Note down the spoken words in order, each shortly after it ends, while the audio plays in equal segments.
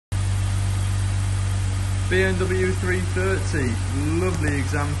Bmw 330, lovely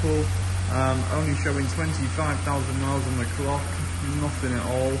example, only showing 25,000 miles on the clock, nothing at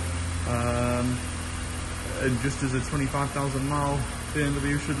all, and just as a 25,000 mile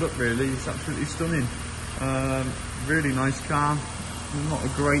BMW should look really. It's absolutely stunning, really nice car, not a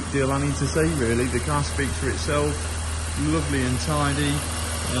great deal I need to say really, the car speaks for itself, lovely and tidy.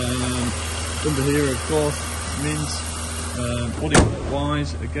 Under here of course, mint, bodywork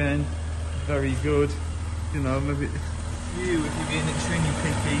wise again, very good. You know, maybe if you're being extremely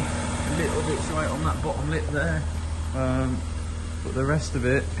picky, a little bit slight on that bottom lip there, but the rest of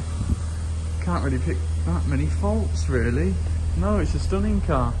it, can't really pick that many faults really. No, it's a stunning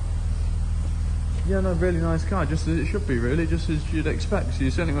car. Yeah, no, really nice car, just as it should be really, just as you'd expect, so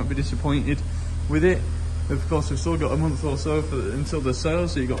you certainly won't be disappointed with it. Of course, we've still got a month or so until the sale,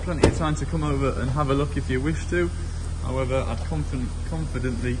 so you've got plenty of time to come over and have a look if you wish to. However, I'd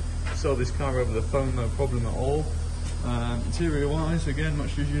confidently sell this car over the phone, no problem at all. Interior wise, again,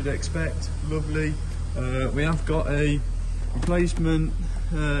 much as you'd expect, lovely. We have got a replacement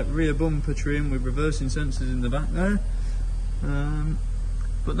rear bumper trim with reversing sensors in the back there.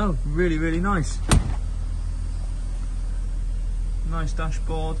 But no, really, really nice. Nice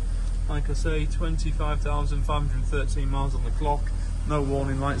dashboard. Like I say, 25,513 miles on the clock. No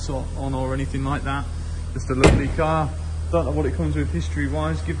warning lights on or anything like that. Just a lovely car. Don't know what it comes with history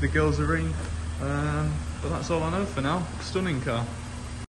wise, give the girls a ring, but that's all I know for now. Stunning car.